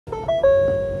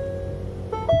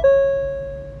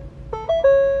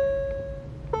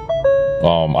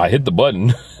I hit the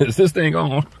button. Is this thing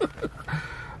on?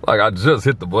 Like, I just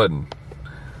hit the button.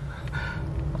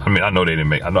 I mean, I know they didn't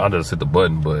make, I know I just hit the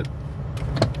button, but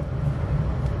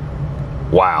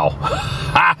wow.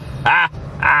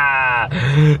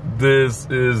 This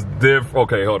is different.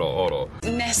 Okay, hold on.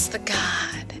 Ness the God.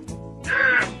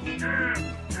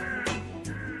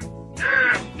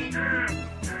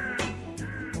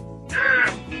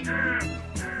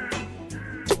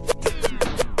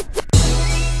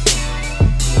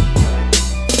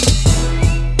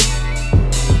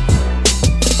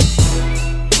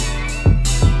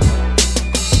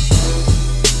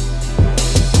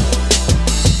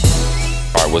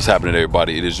 What's happening,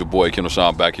 everybody? It is your boy Kendall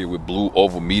Sean back here with Blue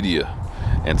Oval Media,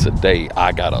 and today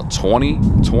I got a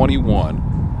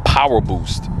 2021 Power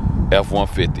Boost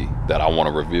F150 that I want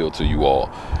to reveal to you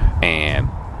all. And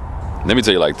let me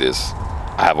tell you like this,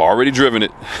 I have already driven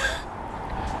it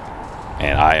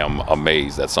and I am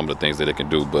amazed at some of the things that it can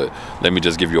do. But let me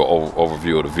just give you an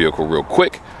overview of the vehicle real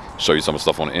quick, show you some of the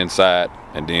stuff on the inside,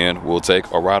 and then we'll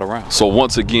take a ride around. So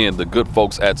once again, the good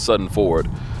folks at Sutton Ford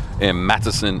in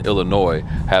Matteson, Illinois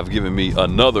have given me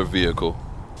another vehicle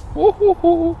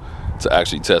to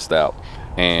actually test out,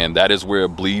 and that is where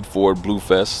Bleed Ford Blue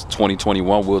Fest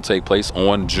 2021 will take place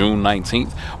on June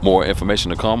 19th. More information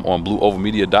to come on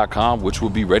blueovalmedia.com, which will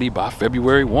be ready by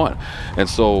February 1. And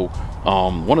so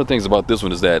one of the things about this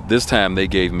one is that this time they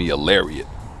gave me a Lariat.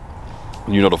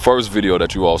 You know, the first video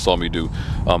that you all saw me do,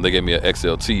 they gave me an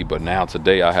XLT, but now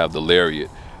today I have the Lariat,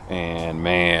 and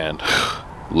man,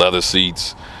 leather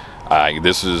seats.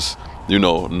 This is, you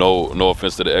know, no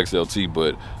offense to the XLT,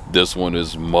 but this one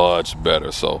is much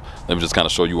better. So let me just kind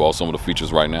of show you all some of the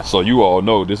features right now. So you all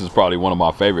know this is probably one of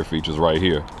my favorite features right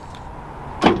here.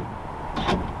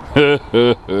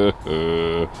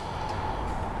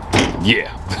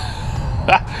 Yeah.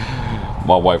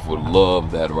 My wife would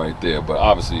love that right there. But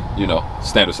obviously, you know,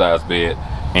 standard size bed.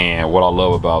 And what I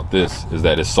love about this is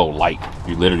that it's so light.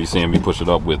 You literally seeing me push it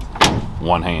up with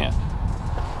one hand.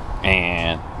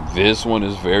 And this one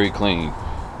is very clean,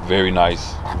 very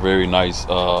nice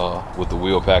with the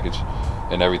wheel package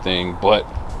and everything. But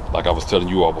like I was telling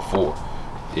you all before,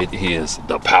 it is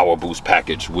the Power Boost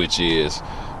package, which is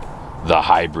the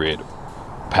hybrid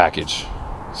package.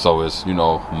 So it's, you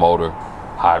know, motor,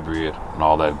 hybrid, and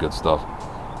all that good stuff.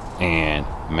 And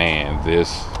man,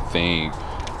 this thing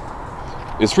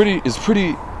is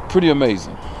pretty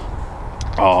amazing.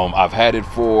 I've had it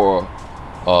for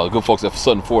good folks at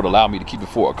Sutton Ford allow me to keep it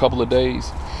for a couple of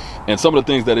days, and some of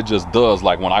the things that it just does,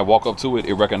 like when I walk up to it,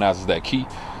 it recognizes that key,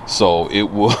 so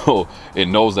it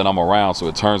knows that I'm around, so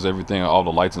it turns everything, all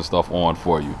the lights and stuff on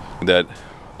for you. That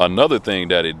another thing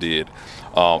that it did,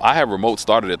 I had remote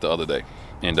started it the other day,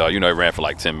 and you know, it ran for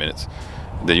like 10 minutes,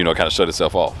 then, you know, kind of shut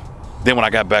itself off. Then when I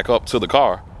got back up to the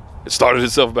car, it started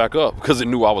itself back up because it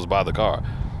knew I was by the car.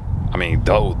 I mean,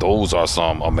 those are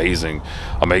some amazing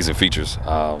features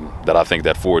that I think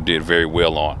that Ford did very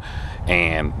well on.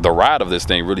 And the ride of this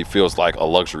thing really feels like a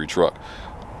luxury truck.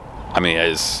 I mean,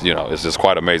 it's, you know, it's just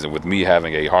quite amazing. With me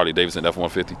having a Harley Davidson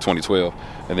F150 2012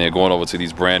 and then going over to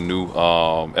these brand new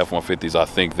F150s, I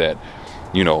think that,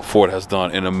 you know, Ford has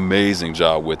done an amazing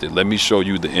job with it. Let me show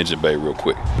you the engine bay real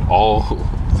quick. All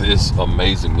this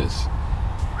amazingness.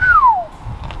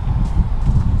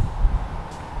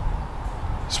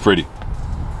 It's pretty.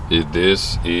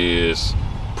 This is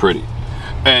pretty.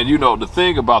 And you know, the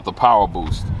thing about the Power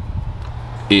Boost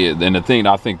is, and the thing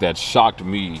I think that shocked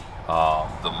me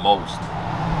the most,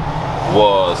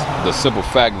 was the simple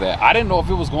fact that I didn't know if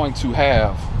it was going to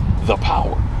have the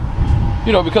power.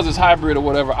 You know, because it's hybrid or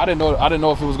whatever, I didn't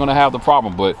know if it was going to have the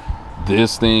problem, but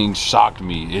this thing shocked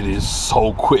me. It is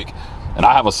so quick. And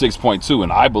I have a 6.2,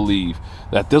 and I believe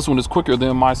that this one is quicker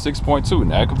than my 6.2.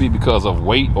 And that could be because of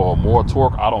weight or more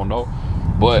torque, I don't know.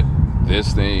 But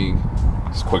this thing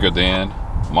is quicker than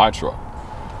my truck.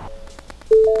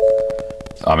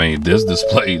 I mean, this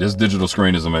display, this digital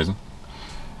screen is amazing.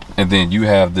 And then you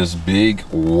have this big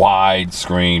wide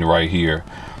screen right here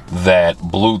that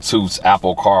Bluetooths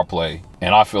Apple CarPlay.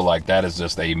 And I feel like that is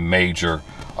just a major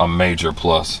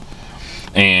plus.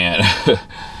 And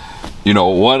you know,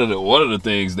 one of the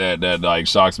things that like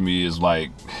shocks me is like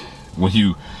when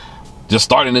you just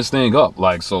starting this thing up.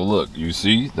 Like, so look, you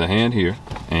see the hand here,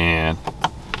 and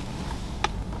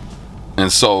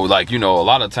so, like, you know, a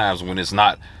lot of times when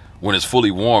it's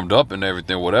fully warmed up and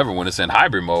everything, whatever, when it's in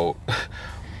hybrid mode,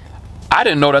 I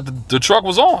didn't know that the truck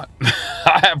was on.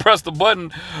 I had pressed the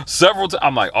button several times.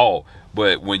 I'm like, oh,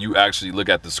 but when you actually look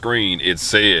at the screen, it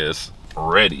says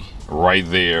ready right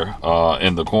there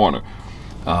in the corner.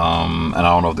 And I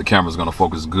don't know if the camera's gonna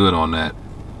focus good on that.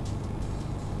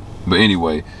 But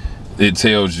anyway, it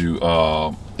tells you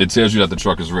that the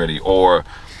truck is ready, or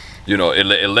you know, it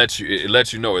lets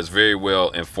you know it's very well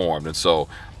informed. And so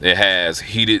it has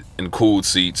heated and cooled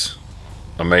seats.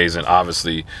 Amazing.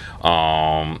 Obviously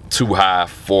 2-high,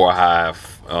 4-high,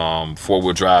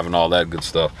 4-wheel drive and all that good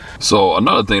stuff. So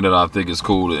another thing that I think is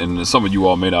cool, and some of you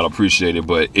all may not appreciate it,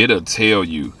 but it'll tell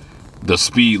you the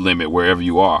speed limit wherever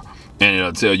you are, and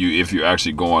it'll tell you if you're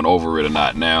actually going over it or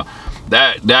not. Now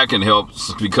that can help,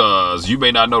 because you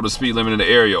may not know the speed limit in the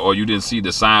area, or you didn't see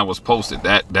the sign was posted.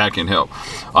 That can help.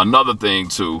 Another thing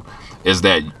too is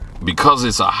that because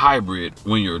it's a hybrid,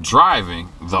 when you're driving,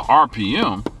 the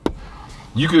RPM,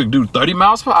 you could do 30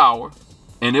 miles per hour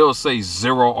and it'll say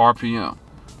 0 RPM.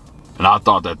 And I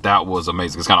thought that was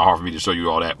amazing. It's kind of hard for me to show you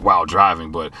all that while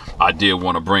driving, but I did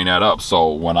want to bring that up.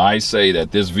 So when I say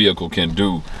that this vehicle can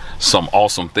do some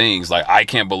awesome things, like, I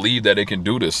can't believe that it can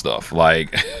do this stuff.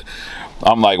 Like,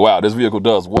 I'm like, wow, this vehicle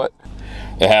does what?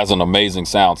 It has an amazing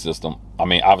sound system. I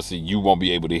mean, obviously you won't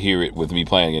be able to hear it with me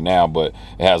playing it now, but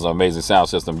it has an amazing sound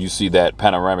system. You see that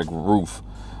panoramic roof.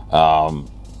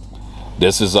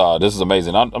 This is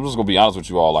amazing. I'm just gonna be honest with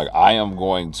you all. Like, I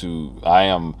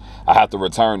have to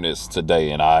return this today,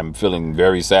 and I'm feeling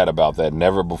very sad about that.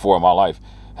 Never before in my life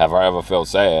have I ever felt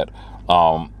sad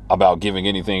about giving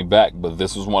anything back, but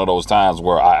this was one of those times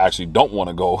where I actually don't want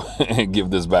to go and give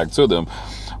this back to them.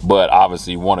 But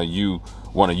obviously one of you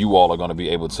all are going to be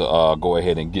able to go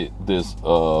ahead and get this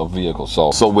vehicle.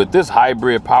 So with this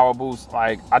hybrid power boost,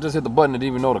 like, I just hit the button and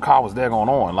didn't even know the car was there going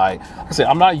on. Like I said,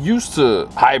 I'm not used to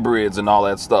hybrids and all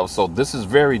that stuff, so this is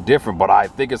very different, but I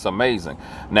think it's amazing.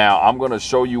 Now I'm going to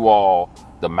show you all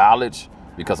the mileage,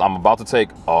 because I'm about to take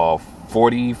a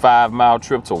 45-mile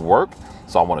trip to work.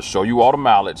 So I want to show you all the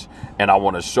mileage, and I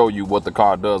want to show you what the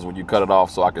car does when you cut it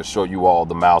off, so I can show you all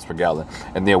the miles per gallon.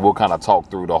 And then we'll kind of talk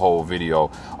through the whole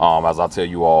video as I tell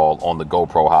you all on the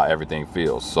GoPro how everything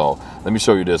feels. So let me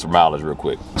show you this mileage real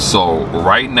quick. So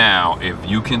right now, if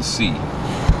you can see,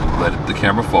 let the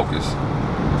camera focus.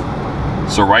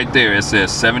 So right there, it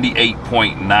says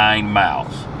 78.9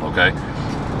 miles, okay?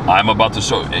 I'm about to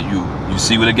show you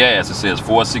see with the gas, it says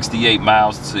 468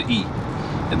 miles to E.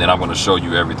 And then I'm going to show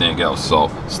you everything else, so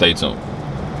stay tuned.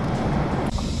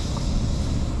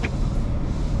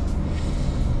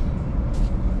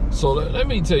 So let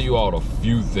me tell you all a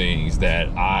few things that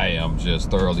I am just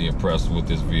thoroughly impressed with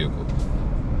this vehicle.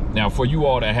 Now, for you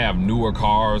all that have newer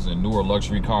cars and newer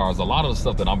luxury cars, a lot of the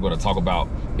stuff that I'm going to talk about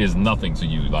is nothing to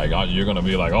you. Like, you're going to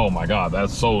be like, oh my God,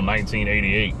 that's so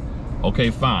 1988. Okay,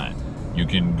 fine. You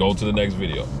can go to the next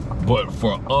video. But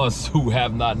for us who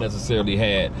have not necessarily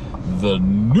had the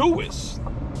newest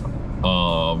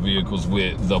vehicles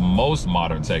with the most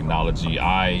modern technology,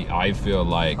 I feel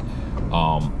like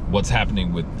what's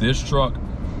happening with this truck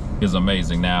is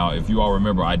amazing. Now, if you all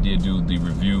remember, I did do the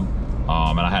review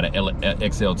and I had an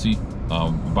XLT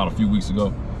about a few weeks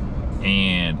ago.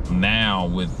 And now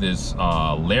with this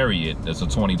Lariat, that's a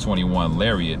 2021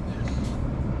 Lariat,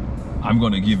 I'm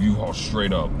going to give you all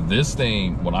straight up. This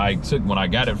thing, when I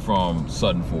got it from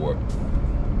Sutton Ford,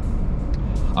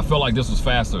 I felt like this was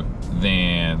faster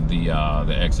than the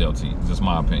XLT. Just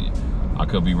my opinion. I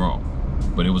could be wrong,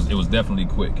 but it was definitely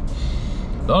quick.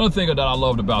 The other thing that I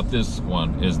loved about this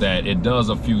one is that it does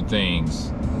a few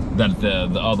things that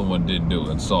the other one didn't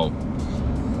do. And so,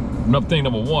 thing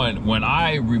number one, when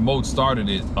I remote started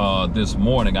it this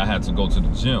morning, I had to go to the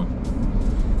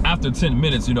gym. After 10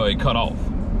 minutes, you know, it cut off.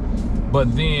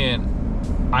 But then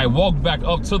I walked back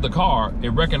up to the car, it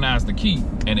recognized the key,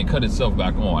 and it cut itself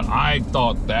back on. I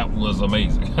thought that was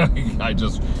amazing. I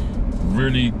just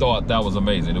really thought that was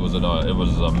amazing. It was an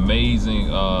amazing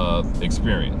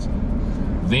experience.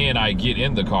 Then I get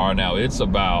in the car. Now it's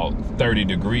about 30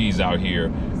 degrees out here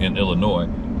in Illinois,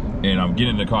 and I'm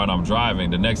getting in the car and I'm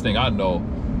driving. The next thing I know,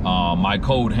 my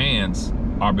cold hands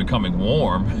are becoming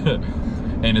warm,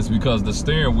 and it's because the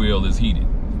steering wheel is heated.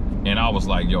 And I was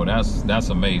like, yo, that's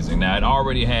amazing. Now, it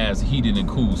already has heated and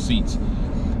cooled seats,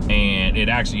 and it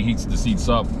actually heats the seats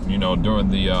up, you know, during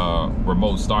the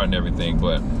remote start and everything.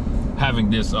 But having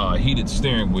this heated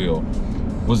steering wheel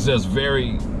was just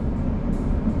very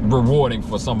rewarding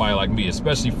for somebody like me,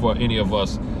 especially for any of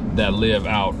us that live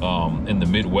out in the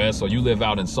Midwest, or you live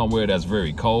out in somewhere that's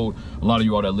very cold. A lot of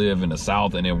you all that live in the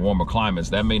South and in warmer climates,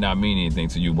 that may not mean anything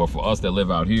to you. But for us that live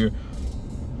out here,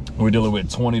 we're dealing with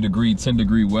 20-degree,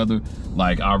 10-degree weather.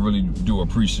 Like, I really do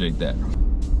appreciate that.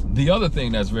 The other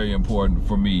thing that's very important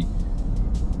for me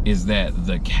is that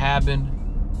the cabin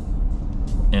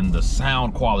and the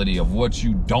sound quality of what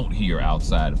you don't hear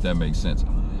outside, if that makes sense.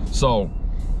 So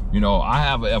You know, I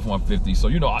have an F-150, so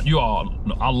you know,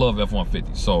 I love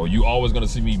F-150. So you always gonna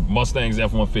see me Mustangs,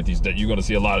 F-150s. That you're gonna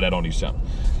see a lot of that on these channels.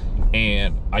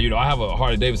 And you know, I have a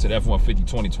Harley Davidson F-150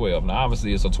 2012. Now,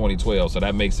 obviously, it's a 2012, so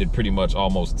that makes it pretty much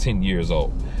almost 10 years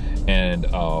old. And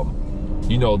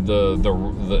you know,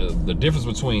 the difference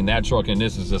between that truck and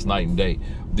this is just night and day.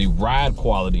 The ride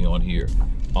quality on here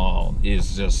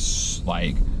is just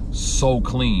like so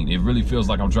clean. It really feels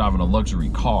like I'm driving a luxury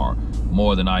car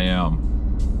more than I am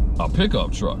a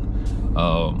pickup truck.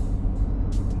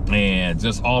 And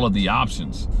just all of the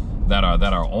options that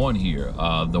are on here.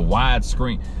 The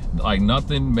widescreen, like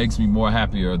nothing makes me more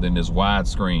happier than this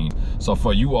widescreen. So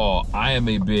for you all, I am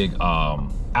a big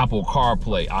Apple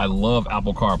CarPlay. I love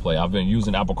Apple CarPlay. I've been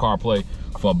using Apple CarPlay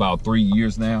for about 3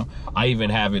 years now. I even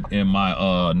have it in my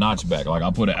notchback. Like,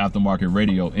 I put an aftermarket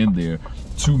radio in there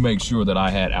to make sure that I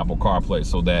had Apple CarPlay,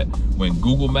 so that when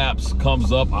Google Maps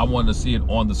comes up, I wanted to see it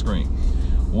on the screen.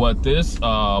 What this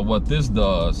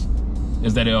does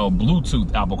is that it'll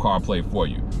Bluetooth Apple CarPlay for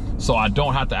you. So I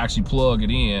don't have to actually plug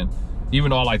it in,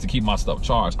 even though I like to keep my stuff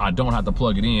charged. I don't have to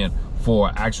plug it in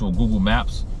for actual Google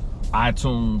Maps,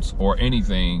 iTunes, or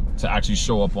anything to actually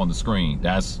show up on the screen.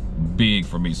 That's big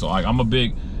for me. So I'm a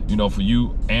big, you know, for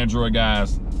you Android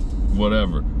guys,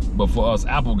 whatever. But for us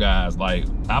Apple guys, like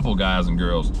Apple guys and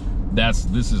girls, that's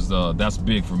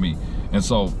big for me. And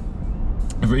so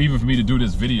even for me to do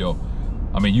this video,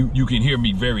 I mean, you can hear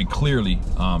me very clearly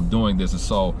doing this, and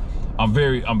so I'm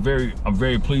very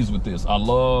pleased with this. I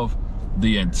love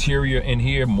the interior in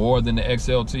here more than the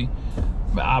XLT.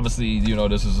 But obviously, you know,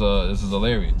 this is a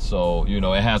Lariat, so you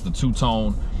know, it has the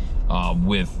two-tone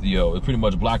with, you know, it's pretty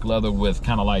much black leather with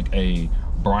kind of like a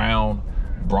bronzish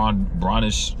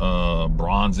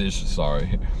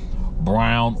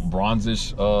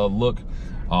look.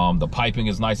 The piping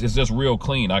is nice. It's just real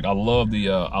clean. Like, I love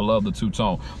the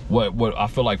two-tone. What I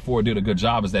feel like Ford did a good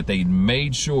job is that they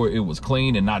made sure it was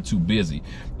clean and not too busy.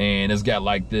 And it's got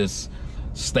like this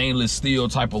stainless steel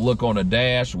type of look on the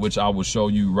dash, which I will show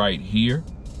you right here.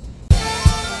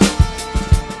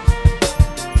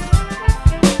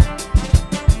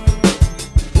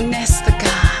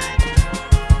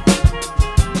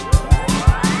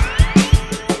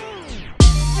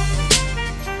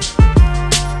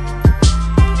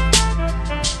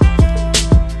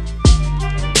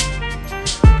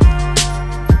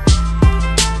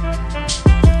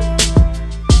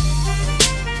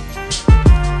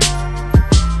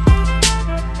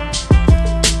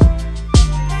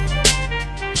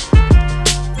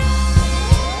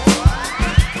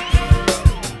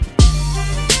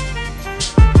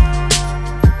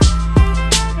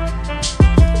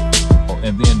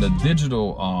 And then the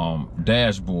digital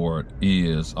dashboard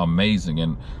is amazing.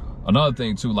 And another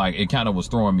thing too, like, it kind of was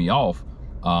throwing me off,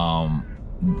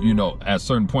 you know, at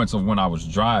certain points of when I was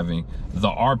driving, the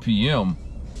RPM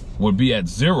would be at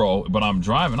 0, but I'm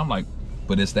driving, I'm like,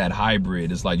 but it's that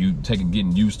hybrid. It's like you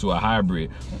getting used to a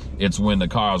hybrid. It's when the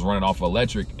car is running off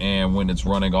electric and when it's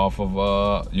running off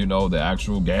of you know, the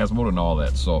actual gas motor and all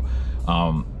that. So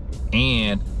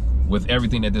and with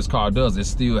everything that this car does, it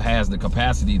still has the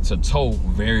capacity to tow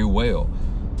very well.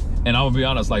 And I'm gonna be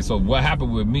honest, like, so what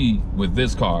happened with me with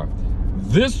this car,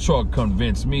 this truck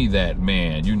convinced me that,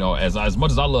 man, you know, as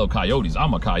much as I love Coyotes,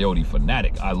 I'm a Coyote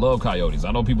fanatic. I love Coyotes.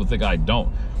 I know people think I don't,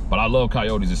 but I love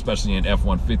Coyotes, especially in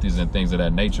F-150s and things of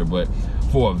that nature. But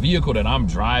for a vehicle that I'm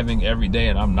driving every day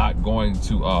and I'm not going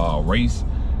to race,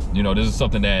 you know, this is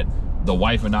something that the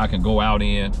wife and I can go out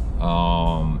in,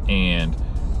 and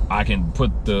I can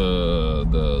put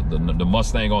the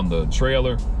Mustang on the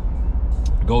trailer,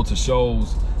 go to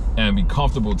shows, and be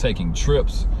comfortable taking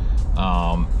trips.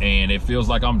 And it feels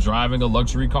like I'm driving a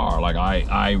luxury car. Like,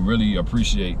 I really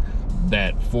appreciate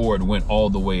that Ford went all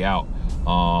the way out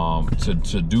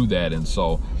to do that. And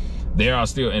so there are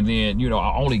still, and then, you know,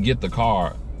 I only get the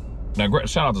car. Now,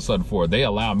 shout out to Sutton Ford. They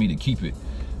allow me to keep it.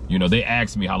 You know, they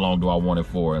asked me how long do I want it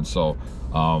for. And so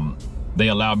they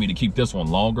allowed me to keep this one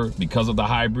longer because of the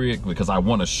hybrid, because I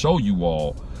want to show you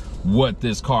all what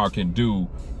this car can do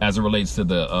as it relates to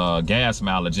the gas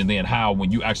mileage, and then how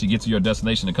when you actually get to your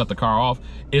destination and cut the car off,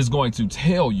 it's going to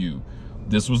tell you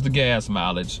this was the gas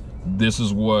mileage, this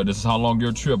is how long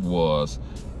your trip was,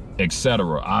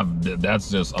 etc.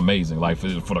 That's just amazing. Like, for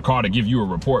the car to give you a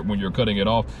report when you're cutting it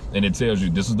off, and it tells you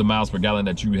this is the miles per gallon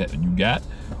that you got,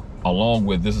 along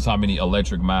with this is how many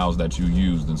electric miles that you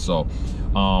used. And so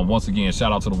once again,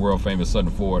 shout out to the world famous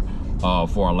Sutton Ford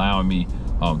for allowing me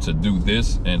to do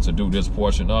this and to do this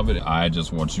portion of it. I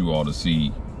just want you all to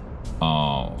see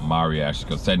my reaction,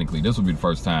 because technically this will be the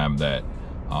first time that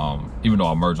even though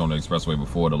I merged on the expressway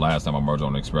before, the last time I merged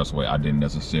on the expressway, I didn't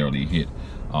necessarily hit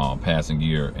passing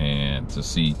gear, and to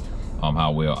see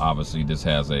how well. Obviously this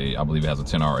has I believe it has a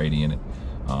 10R80 in it.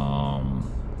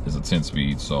 It's a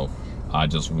 10-speed, so I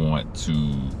just want to,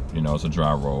 you know, it's a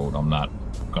dry road. I'm not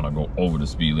gonna go over the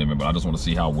speed limit, but I just want to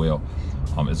see how well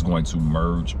it's going to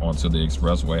merge onto the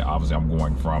expressway. Obviously I'm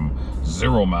going from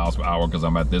 0 miles per hour because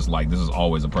I'm at this light. This is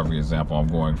always a perfect example. I'm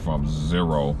going from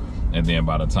 0, and then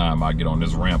by the time I get on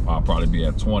this ramp, I'll probably be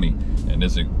at 20, and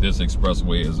this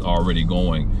expressway is already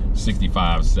going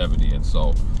 65, 70, and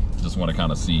so just want to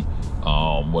kind of see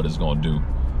what it's going to do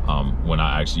when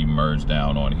I actually merge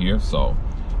down on here. So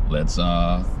let's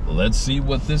see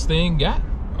what this thing got.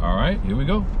 All right, here we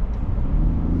go.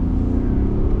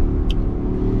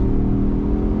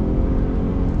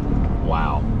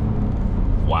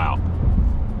 Wow.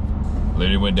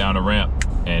 Literally went down the ramp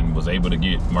and was able to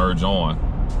get merge on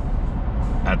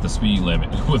at the speed limit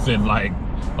within like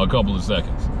a couple of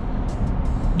seconds.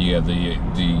 Yeah,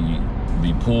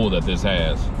 the pull that this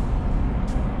has,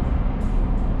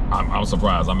 I'm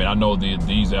surprised. I mean, I know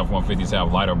these F-150s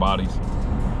have lighter bodies,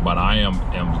 but I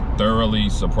am thoroughly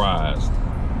surprised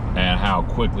at how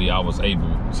quickly I was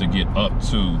able to get up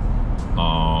to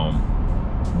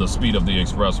the speed of the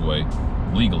expressway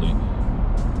legally,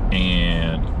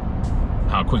 and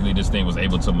how quickly this thing was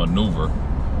able to maneuver.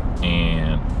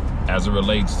 And as it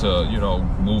relates to, you know,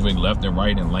 moving left and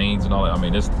right in lanes and all that, I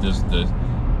mean, this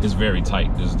is very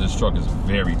tight. This truck is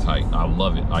very tight. I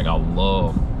love it. Like, I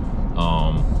love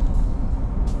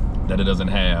that it doesn't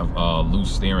have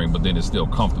loose steering, but then it's still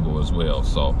comfortable as well.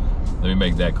 So let me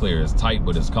make that clear. It's tight,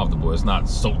 but it's comfortable. It's not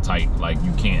so tight like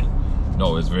you can't.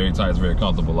 No, it's very tight. It's very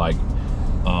comfortable. Like,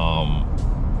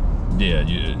 yeah,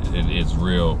 it's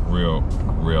real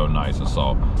nice. And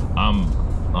so I'm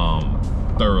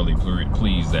thoroughly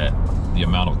pleased that the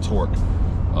amount of torque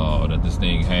that this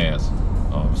thing has,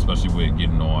 especially with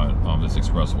getting on this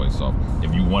expressway. So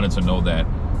if you wanted to know that,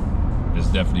 it's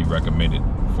definitely recommended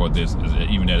for this,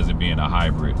 even as it being a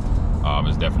hybrid.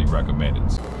 It's definitely recommended.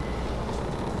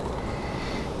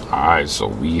 All right, so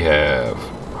we have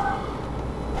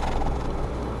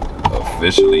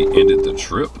officially ended the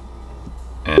trip,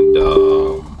 and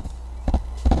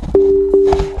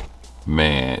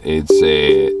man, it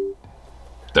said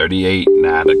 38.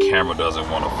 Now the camera doesn't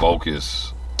want to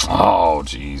focus. Oh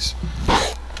geez.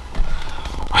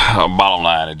 Bottom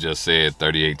line, it just said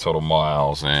 38 total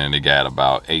miles, and it got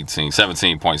about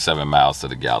 17.7 miles to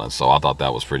the gallon. So I thought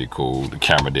that was pretty cool. The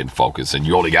camera didn't focus, and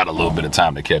you only got a little bit of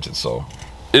time to catch it, so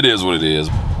it is what it is.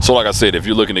 So like I said, if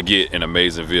you're looking to get an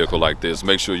amazing vehicle like this,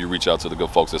 make sure you reach out to the good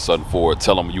folks at Sutton Ford.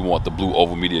 Tell them you want the Blue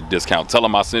Oval Media discount. Tell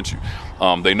them I sent you.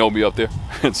 They know me up there,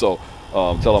 and so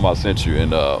tell them I sent you.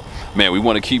 And man, we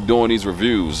want to keep doing these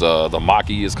reviews. The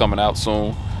Mach-E is coming out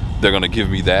soon. They're gonna give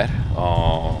me that.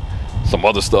 Some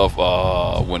other stuff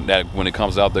when it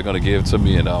comes out, they're gonna give it to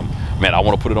me. And man, I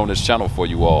want to put it on this channel for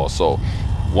you all. So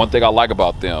one thing I like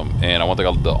about them, and one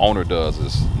thing the owner does,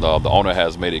 is the owner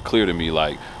has made it clear to me,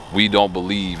 like, we don't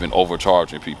believe in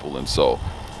overcharging people. And so,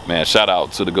 man, shout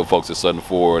out to the good folks at Sutton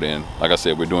Ford. And like I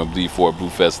said, we're doing Bleed Ford Blue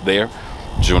Fest there,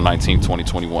 June 19,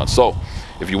 2021. So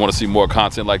if you want to see more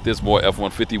content like this, more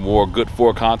F-150, more good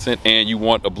Ford content, and you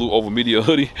want a Blue Oval Media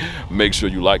hoodie, make sure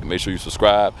you like, make sure you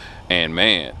subscribe, and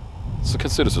man, so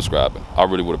consider subscribing. I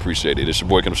really would appreciate it. It's your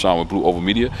boy Ken Sean with Blue Oval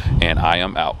Media, and I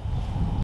am out.